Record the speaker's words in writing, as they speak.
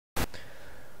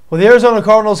Well, the Arizona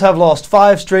Cardinals have lost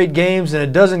 5 straight games, and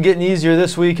it doesn't get any easier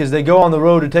this week as they go on the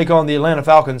road to take on the Atlanta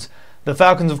Falcons. The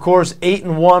Falcons, of course,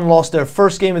 8-1, lost their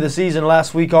first game of the season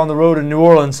last week on the road in New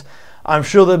Orleans. I'm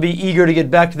sure they'll be eager to get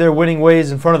back to their winning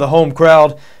ways in front of the home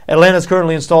crowd. Atlanta's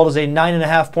currently installed as a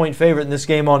 9.5-point favorite in this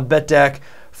game on BETDAQ.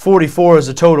 44 is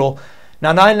the total.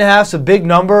 Now, 9.5 is a big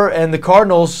number, and the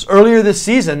Cardinals, earlier this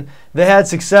season, they had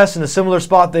success in a similar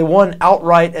spot. They won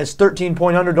outright as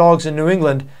 13-point underdogs in New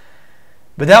England.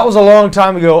 But that was a long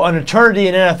time ago, an eternity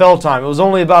in NFL time. It was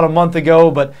only about a month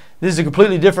ago, but this is a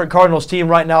completely different Cardinals team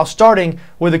right now, starting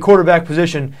with the quarterback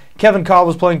position. Kevin Kolb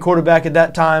was playing quarterback at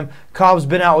that time. Cobb's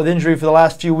been out with injury for the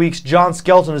last few weeks. John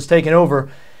Skelton has taken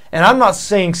over. And I'm not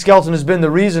saying Skelton has been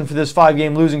the reason for this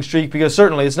 5-game losing streak, because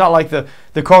certainly it's not like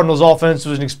the Cardinals offense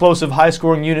was an explosive,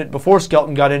 high-scoring unit before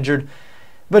Skelton got injured.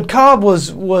 But Kolb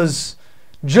was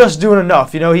just doing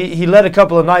enough. You know, he led a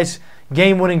couple of nice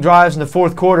game-winning drives in the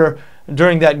fourth quarter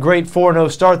during that great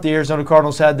 4-0 start the Arizona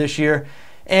Cardinals had this year.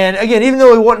 And again, even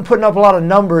though he wasn't putting up a lot of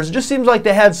numbers, it just seems like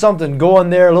they had something going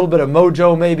there, a little bit of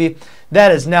mojo maybe.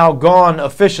 That is now gone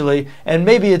officially, and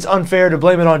maybe it's unfair to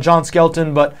blame it on John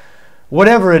Skelton, but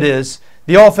whatever it is,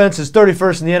 the offense is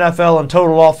 31st in the NFL in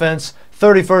total offense,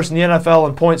 31st in the NFL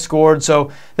in points scored, so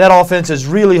that offense is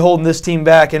really holding this team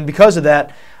back, and because of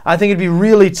that, I think it'd be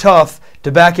really tough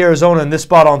to back Arizona in this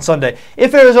spot on Sunday.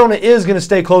 If Arizona is going to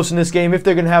stay close in this game, if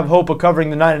they're going to have hope of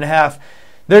covering the 9.5,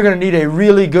 they're going to need a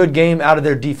really good game out of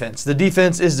their defense. The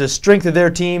defense is the strength of their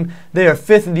team. They are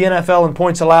 5th in the NFL in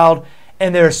points allowed,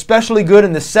 and they're especially good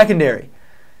in the secondary.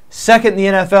 2nd in the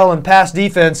NFL in pass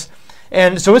defense.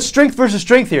 And so it's strength versus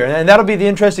strength here, and that'll be the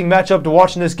interesting matchup to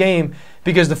watch in this game,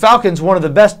 because the Falcons, one of the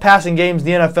best passing games in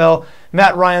the NFL.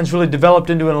 Matt Ryan's really developed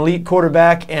into an elite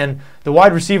quarterback, and the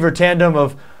wide receiver tandem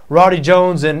of Roddy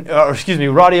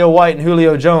O. White and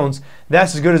Julio Jones,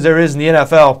 that's as good as there is in the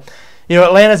NFL. You know,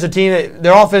 Atlanta's a team,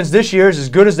 their offense this year is as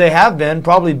good as they have been,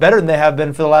 probably better than they have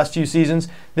been for the last few seasons.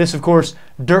 This, of course,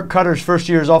 Dirk Cutter's first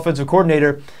year as offensive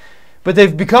coordinator. But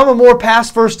they've become a more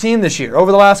pass-first team this year.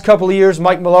 Over the last couple of years,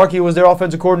 Mike Mularkey was their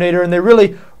offensive coordinator, and they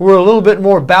really were a little bit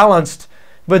more balanced.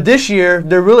 But this year,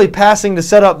 they're really passing to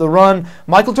set up the run.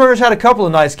 Michael Turner's had a couple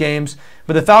of nice games,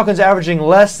 but the Falcons averaging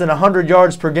less than 100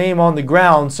 yards per game on the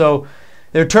ground. So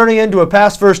they're turning into a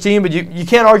pass-first team, but you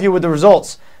can't argue with the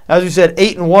results. As we said,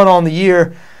 8-1 on the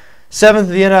year, 7th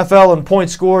in the NFL in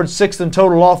points scored, 6th in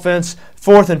total offense,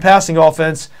 4th in passing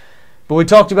offense. But we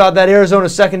talked about that Arizona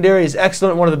secondary is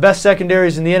excellent, one of the best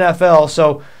secondaries in the NFL.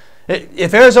 So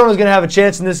if Arizona's going to have a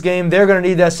chance in this game, they're going to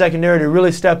need that secondary to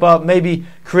really step up, maybe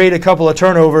create a couple of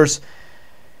turnovers.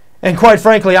 And quite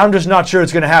frankly, I'm just not sure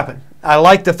it's going to happen. I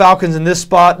like the Falcons in this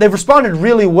spot. They've responded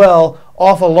really well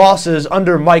off of losses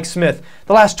under Mike Smith.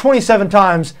 The last 27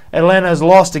 times Atlanta has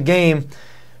lost a game,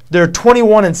 they're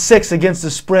 21-6 against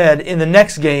the spread in the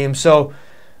next game. So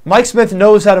Mike Smith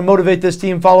knows how to motivate this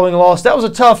team following a loss. That was a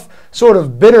tough, sort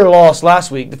of bitter loss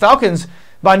last week. The Falcons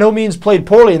by no means played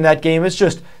poorly in that game. It's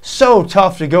just so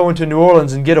tough to go into New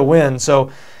Orleans and get a win.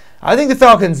 So I think the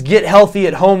Falcons get healthy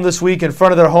at home this week in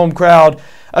front of their home crowd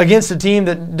against a team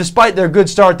that, despite their good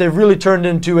start, they've really turned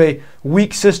into a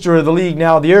weak sister of the league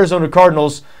now. The Arizona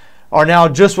Cardinals are now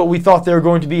just what we thought they were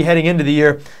going to be heading into the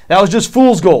year. That was just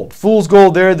fool's gold. Fool's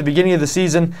gold there at the beginning of the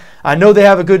season. I know they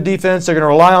have a good defense. They're going to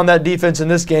rely on that defense in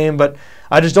this game, but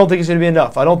I just don't think it's going to be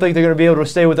enough. I don't think they're going to be able to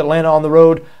stay with Atlanta on the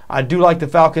road. I do like the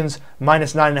Falcons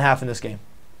minus 9.5 in this game.